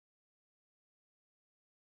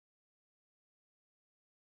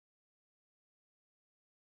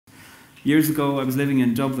Years ago, I was living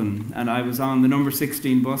in Dublin, and I was on the number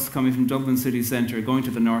 16 bus coming from Dublin city centre, going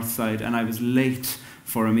to the north side, and I was late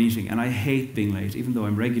for a meeting. And I hate being late. Even though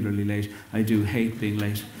I'm regularly late, I do hate being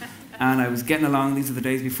late. And I was getting along. These are the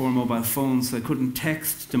days before mobile phones, so I couldn't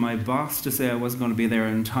text to my boss to say I wasn't going to be there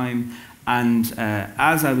in time. And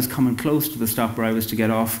as I was coming close to the stop where I was to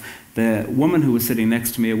get off, the woman who was sitting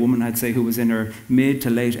next to me, a woman I'd say who was in her mid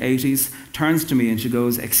to late 80s, turns to me and she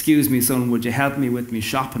goes, "Excuse me, son, would you help me with me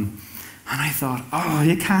shopping?" And I thought, oh,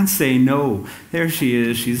 you can't say no. There she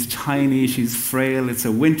is, she's tiny, she's frail, it's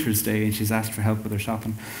a winter's day, and she's asked for help with her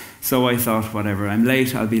shopping. So I thought, whatever, I'm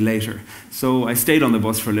late, I'll be later. So I stayed on the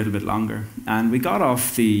bus for a little bit longer, and we got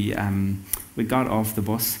off the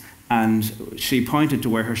bus, and she pointed to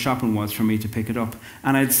where her shopping was for me to pick it up.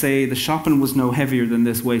 And I'd say the shopping was no heavier than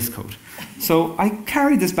this waistcoat. So I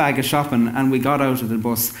carried this bag of shopping, and we got out of the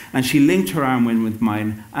bus, and she linked her arm in with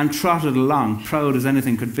mine and trotted along, proud as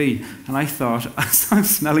anything could be. And I thought, I'm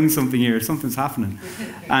smelling something here, something's happening.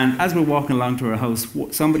 And as we're walking along to her house,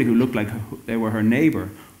 somebody who looked like they were her neighbour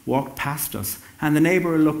walked past us. And the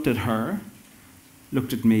neighbour looked at her,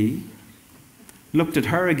 looked at me, looked at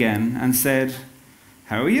her again, and said,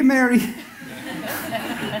 "How are you, Mary?"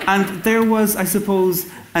 And there was, I suppose,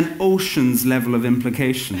 an ocean's level of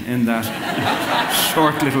implication in that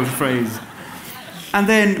short little phrase. And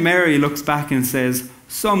then Mary looks back and says,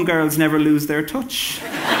 "Some girls never lose their touch."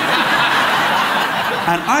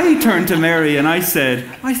 And I turned to Mary and I said,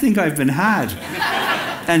 "I think I've been had."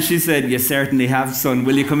 And she said, "You certainly have, son.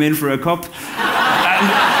 Will you come in for a cup?" And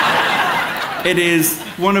it is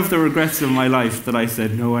one of the regrets of my life that I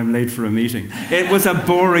said, "No, I'm late for a meeting." It was a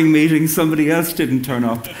boring meeting, somebody else didn't turn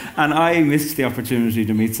up, and I missed the opportunity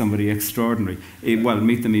to meet somebody extraordinary. Well,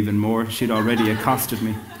 meet them even more. She'd already accosted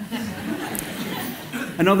me.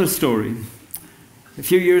 Another story.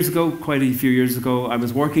 Quite a few years ago, I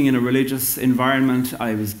was working in a religious environment.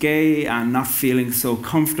 I was gay and not feeling so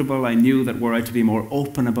comfortable. I knew that were I to be more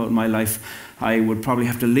open about my life, I would probably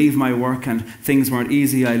have to leave my work, and things weren't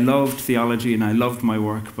easy. I loved theology and I loved my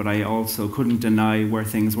work, but I also couldn't deny where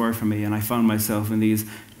things were for me, and I found myself in these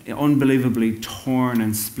unbelievably torn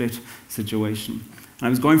and split situation. And I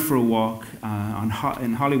was going for a walk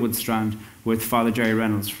in Hollywood Strand with Father Jerry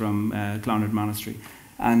Reynolds from Clonard Monastery.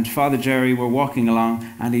 And Father Jerry, we're walking along,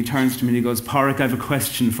 and he turns to me and he goes, "Pádraig, I have a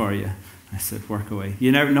question for you." I said, "Work away."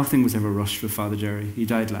 Nothing was ever rushed with Father Jerry. He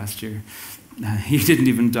died last year. He didn't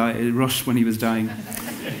even rush when he was dying.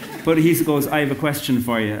 But he goes, "I have a question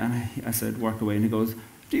for you." And I said, "Work away." And he goes,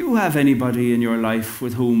 "Do you have anybody in your life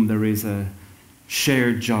with whom there is a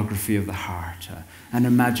shared geography of the heart, an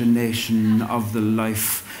imagination of the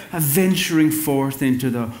life, a venturing forth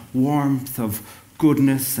into the warmth of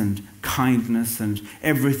goodness and kindness and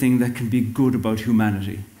everything that can be good about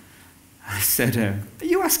humanity?" I said, "Are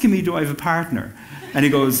you asking me, do I have a partner?" And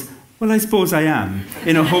he goes, "Well, I suppose I am,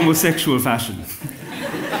 in a homosexual fashion."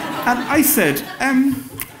 And I said,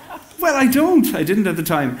 "Well, I don't." I didn't at the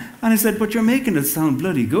time. And I said, "But you're making it sound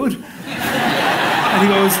bloody good." And he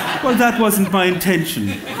goes, "Well, that wasn't my intention,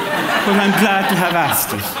 but I'm glad to have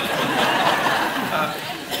asked it."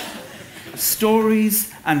 Stories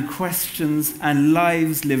and questions and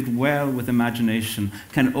lives lived well with imagination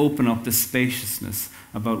can open up the spaciousness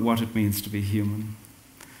about what it means to be human.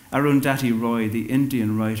 Arundhati Roy, the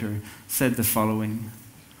Indian writer, said the following: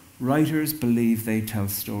 "Writers believe they tell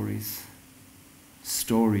stories.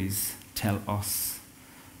 Stories tell us.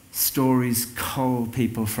 Stories cull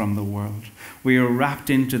people from the world. We are wrapped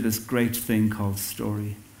into this great thing called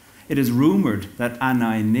story." It is rumored that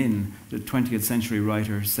Anai Nin, the 20th century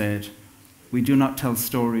writer, said, "We do not tell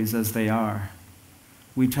stories as they are.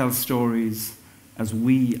 We tell stories as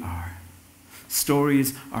we are.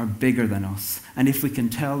 Stories are bigger than us, and if we can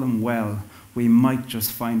tell them well, we might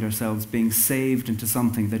just find ourselves being saved into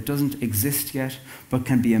something that doesn't exist yet, but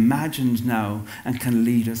can be imagined now and can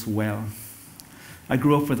lead us well." I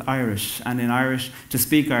grew up with Irish, and in Irish, to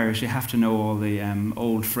speak Irish, you have to know all the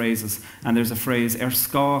old phrases. And there's a phrase,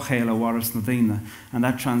 scá chéile waras na daoine, and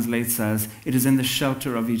that translates as, "It is in the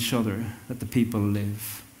shelter of each other that the people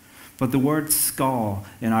live." But the word scá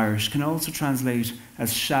in Irish can also translate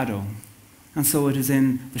as shadow. And so it is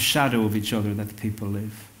in the shadow of each other that the people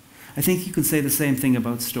live. I think you can say the same thing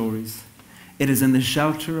about stories. It is in the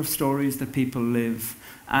shelter of stories that people live,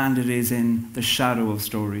 and it is in the shadow of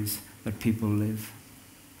stories that people live.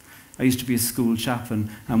 I used to be a school chaplain,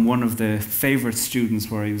 and one of the favourite students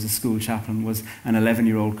where I was a school chaplain was an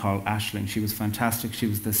 11-year-old called Aisling. She was fantastic. She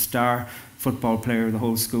was the star football player of the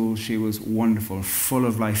whole school. She was wonderful, full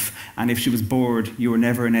of life, and if she was bored, you were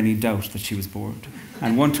never in any doubt that she was bored.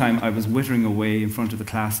 And one time I was wittering away in front of the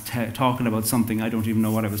class, talking about something I don't even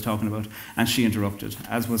know what I was talking about, and she interrupted,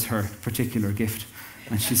 as was her particular gift.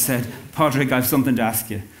 And she said, "Pádraig, I have something to ask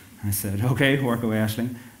you." And I said, "Okay, work away,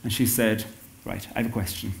 Aisling." And she said, "Right, I have a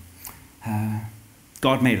question.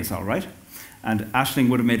 God made us all, right?" And Aisling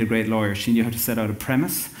would have made a great lawyer. She knew how to set out a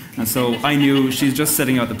premise. And so I knew she's just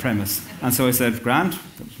setting out the premise. And so I said, "Grand,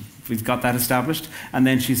 we've got that established." And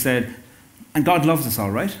then she said, "And God loves us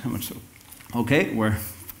all, right?" I went, "So, okay, we're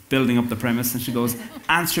building up the premise." And she goes,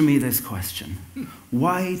 "Answer me this question.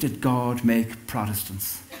 Why did God make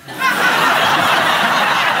Protestants?"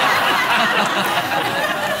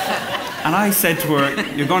 And I said to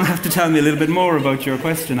her, "You're going to have to tell me a little bit more about your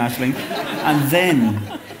question, Aisling." And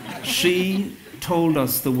then she told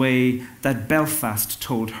us the way that Belfast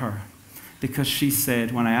told her. Because she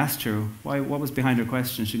said, when I asked her what was behind her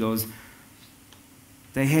question, she goes,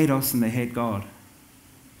 "They hate us and they hate God."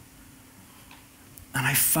 And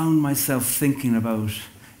I found myself thinking about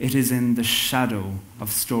it is in the shadow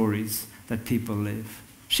of stories that people live.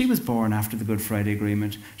 She was born after the Good Friday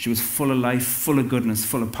Agreement. She was full of life, full of goodness,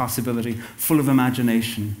 full of possibility, full of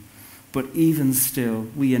imagination. But even still,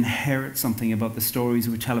 we inherit something about the stories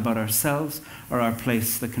we tell about ourselves or our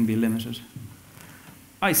place that can be limited.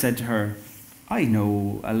 I said to her, "I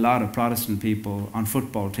know a lot of Protestant people on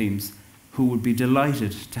football teams who would be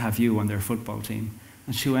delighted to have you on their football team."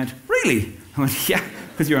 And she went, "Really?" I went, "Yeah,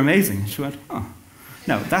 because you're amazing." She went, "Oh."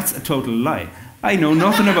 Now, that's a total lie. I know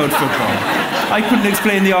nothing about football. I couldn't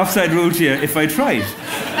explain the offside rule to you if I tried.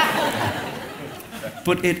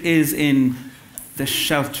 But it is in the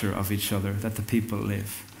shelter of each other that the people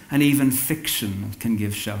live. And even fiction can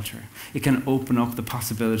give shelter. It can open up the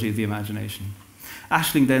possibility of the imagination.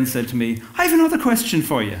 Aisling then said to me, "I have another question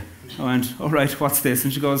for you." I went, "All right, what's this?"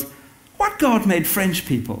 And she goes, "What God made French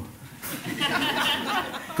people?"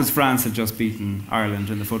 Because France had just beaten Ireland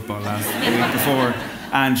in the football the week before,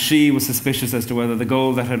 and she was suspicious as to whether the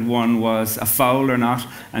goal that had won was a foul or not,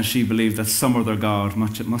 and she believed that some other God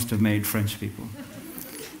must have made French people.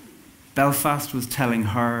 Belfast was telling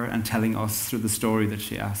her and telling us through the story that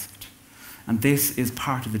she asked. And this is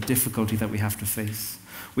part of the difficulty that we have to face.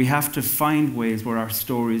 We have to find ways where our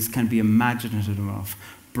stories can be imaginative enough,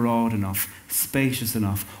 broad enough, spacious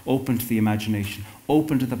enough, open to the imagination,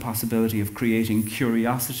 open to the possibility of creating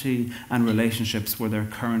curiosity and relationships where there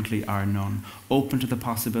currently are none, open to the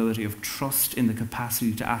possibility of trust in the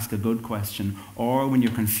capacity to ask a good question, or when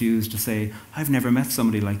you're confused to say, "I've never met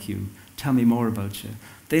somebody like you, tell me more about you."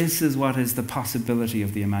 This is what is the possibility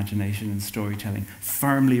of the imagination in storytelling,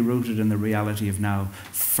 firmly rooted in the reality of now,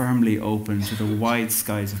 firmly open to the wide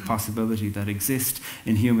skies of possibility that exist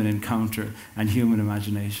in human encounter and human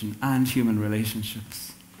imagination and human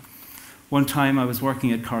relationships. One time I was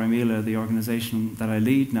working at Corrymeela, the organisation that I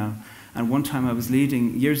lead now, and one time I was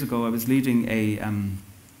leading, years ago, I was leading a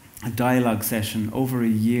dialogue session over a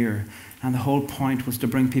year. And the whole point was to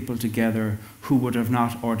bring people together who would have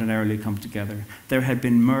not ordinarily come together. There had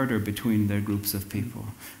been murder between their groups of people,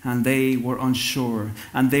 and they were unsure,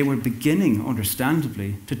 and they were beginning,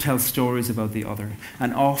 understandably, to tell stories about the other.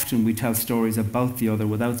 And often we tell stories about the other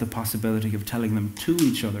without the possibility of telling them to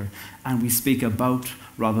each other, and we speak about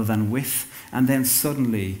rather than with. And then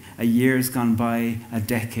suddenly, a year's gone by, a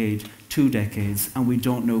decade, 2 decades, and we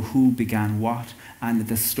don't know who began what, and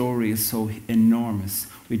the story is so enormous.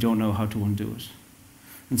 We don't know how to undo it.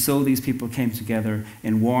 And so these people came together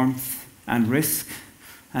in warmth and risk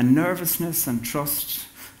and nervousness and trust.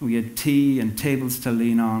 We had tea and tables to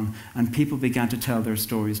lean on, and people began to tell their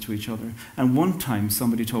stories to each other. And one time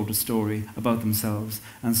somebody told a story about themselves,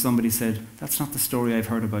 and somebody said, "That's not the story I've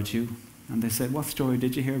heard about you." And they said, "What story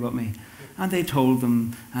did you hear about me?" And they told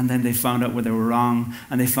them, and then they found out where they were wrong,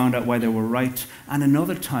 and they found out why they were right. And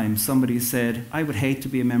another time somebody said, "I would hate to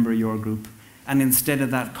be a member of your group." And instead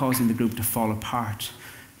of that causing the group to fall apart,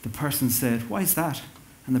 the person said, "Why is that?"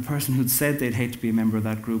 And the person who'd said they'd hate to be a member of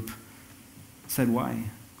that group said, "Why?"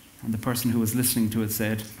 And the person who was listening to it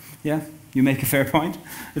said, "Yeah, you make a fair point.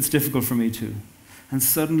 It's difficult for me too." And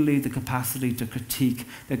suddenly the capacity to critique,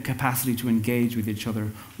 the capacity to engage with each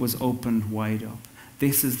other was opened wide up.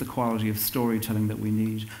 This is the quality of storytelling that we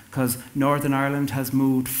need, because Northern Ireland has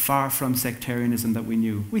moved far from sectarianism that we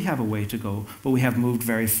knew. We have a way to go, but we have moved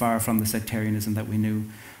very far from the sectarianism that we knew.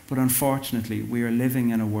 But unfortunately, we are living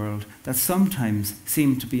in a world that sometimes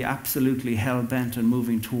seems to be absolutely hell-bent on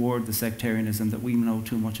moving toward the sectarianism that we know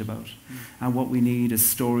too much about. And what we need is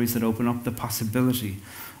stories that open up the possibility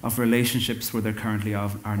of relationships where there currently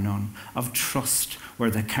are none, of trust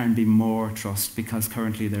where there can be more trust, because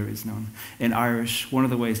currently there is none. In Irish, one of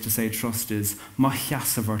the ways to say trust is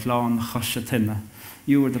 "Machiasavert lán chashatinna."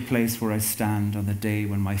 You are the place where I stand on the day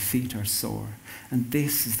when my feet are sore. And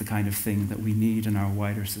this is the kind of thing that we need in our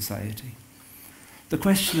wider society. The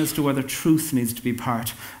question as to whether truth needs to be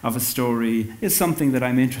part of a story is something that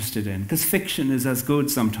I'm interested in, because fiction is as good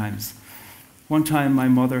sometimes. One time, my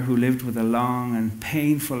mother, who lived with a long and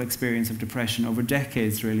painful experience of depression over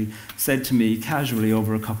decades, really, said to me casually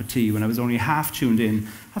over a cup of tea when I was only half tuned in,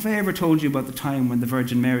 "Have I ever told you about the time when the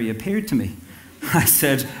Virgin Mary appeared to me?" I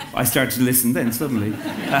said, I started to listen then suddenly,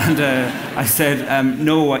 and I said,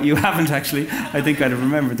 "No, you haven't actually. I think I'd have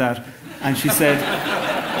remembered that." And she said,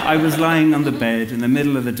 "I was lying on the bed in the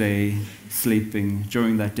middle of the day, sleeping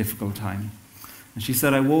during that difficult time." And she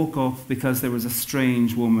said, "I woke up because there was a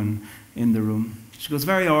strange woman in the room. She was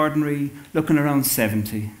very ordinary, looking around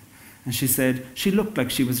 70. And she said, she looked like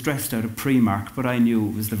she was dressed out of Primark, but I knew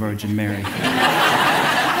it was the Virgin Mary."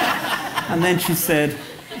 And then she said,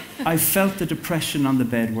 "I felt the depression on the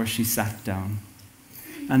bed where she sat down.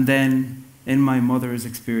 And then, in my mother's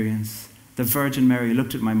experience, the Virgin Mary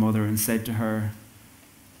looked at my mother and said to her,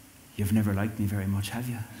 'You've never liked me very much, have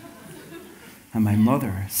you?' And my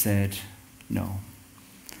mother said, 'No.'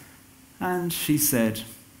 And she said,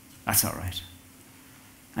 'That's all right.'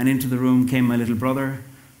 And into the room came my little brother.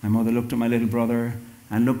 My mother looked at my little brother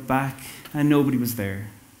and looked back, and nobody was there.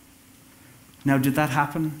 Now, did that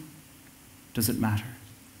happen? Does it matter?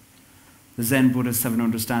 The Zen Buddhists have an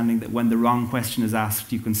understanding that when the wrong question is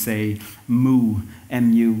asked, you can say mu,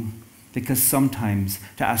 M-U, because sometimes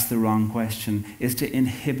to ask the wrong question is to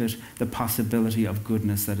inhibit the possibility of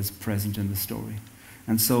goodness that is present in the story.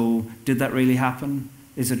 And so, did that really happen?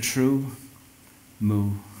 Is it true?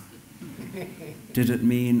 Mu. Did it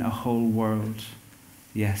mean a whole world?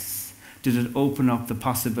 Yes. Did it open up the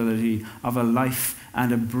possibility of a life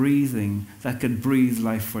and a breathing that could breathe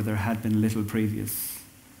life where there had been little previous?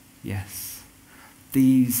 Yes.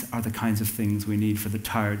 These are the kinds of things we need for the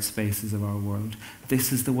tired spaces of our world.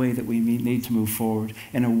 This is the way that we need to move forward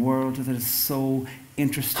in a world that is so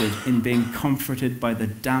interested in being comforted by the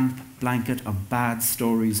damp blanket of bad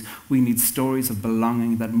stories. We need stories of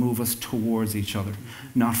belonging that move us towards each other,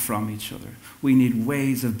 not from each other. We need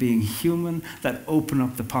ways of being human that open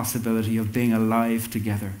up the possibility of being alive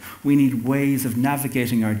together. We need ways of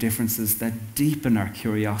navigating our differences that deepen our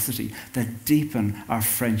curiosity, that deepen our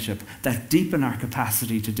friendship, that deepen our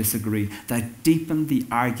capacity to disagree, that deepen the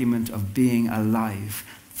argument of being alive.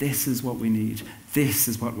 This is what we need. This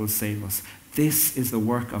is what will save us. This is the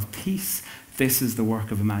work of peace. This is the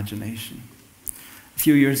work of imagination. A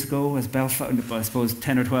few years ago, as Belfast, I suppose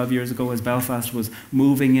 10 or 12 years ago, as Belfast was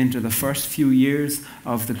moving into the first few years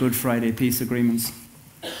of the Good Friday peace agreements,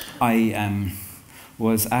 I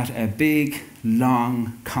was at a big,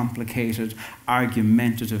 long, complicated,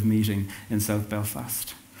 argumentative meeting in South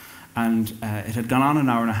Belfast. And it had gone on an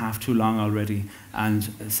hour and a half too long already, and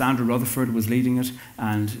Sandra Rutherford was leading it,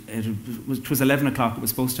 and it was 11 o'clock. It was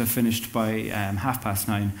supposed to have finished by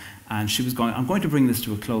 9:30, and she was going, "I'm going to bring this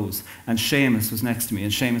to a close." And Seamus was next to me,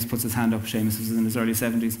 and Seamus puts his hand up. Seamus was in his early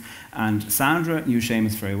 70s, and Sandra knew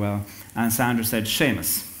Seamus very well, and Sandra said,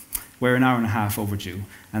 "Seamus, we're an hour and a half overdue,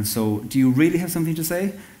 and so do you really have something to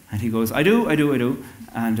say?" And he goes, I do.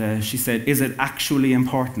 And she said, "Is it actually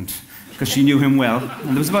important?" Because she knew him well. And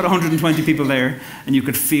there was about 120 people there, and you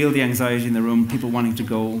could feel the anxiety in the room, people wanting to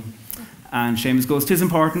go. And Seamus goes, "'Tis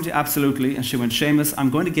important, absolutely." And she went, "Seamus,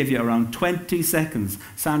 I'm going to give you around 20 seconds.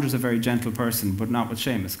 Sandra's a very gentle person, but not with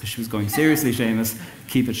Seamus, because she was going, "Seriously, Seamus,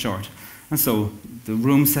 keep it short." And so the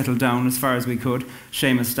room settled down as far as we could.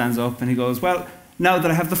 Seamus stands up and he goes, "Well, now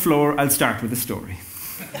that I have the floor, I'll start with a story."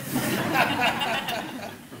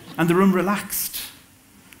 And the room relaxed.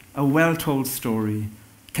 A well-told story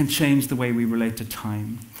can change the way we relate to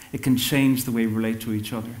time. It can change the way we relate to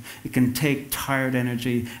each other. It can take tired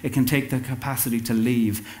energy, it can take the capacity to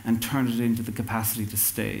leave and turn it into the capacity to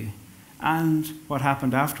stay. And what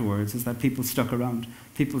happened afterwards is that people stuck around.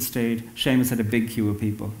 People stayed. Seamus had a big queue of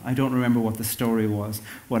people. I don't remember what the story was.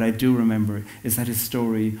 What I do remember is that his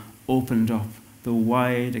story opened up the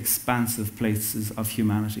wide, expansive places of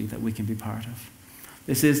humanity that we can be part of.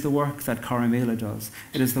 This is the work that Corrymeela does.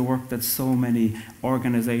 It is the work that so many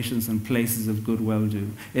organisations and places of goodwill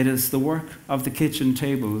do. It is the work of the kitchen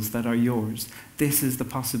tables that are yours. This is the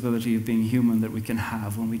possibility of being human that we can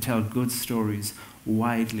have when we tell good stories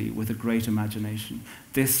widely with a great imagination.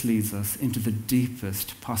 This leads us into the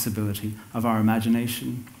deepest possibility of our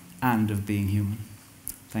imagination and of being human.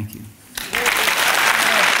 Thank you.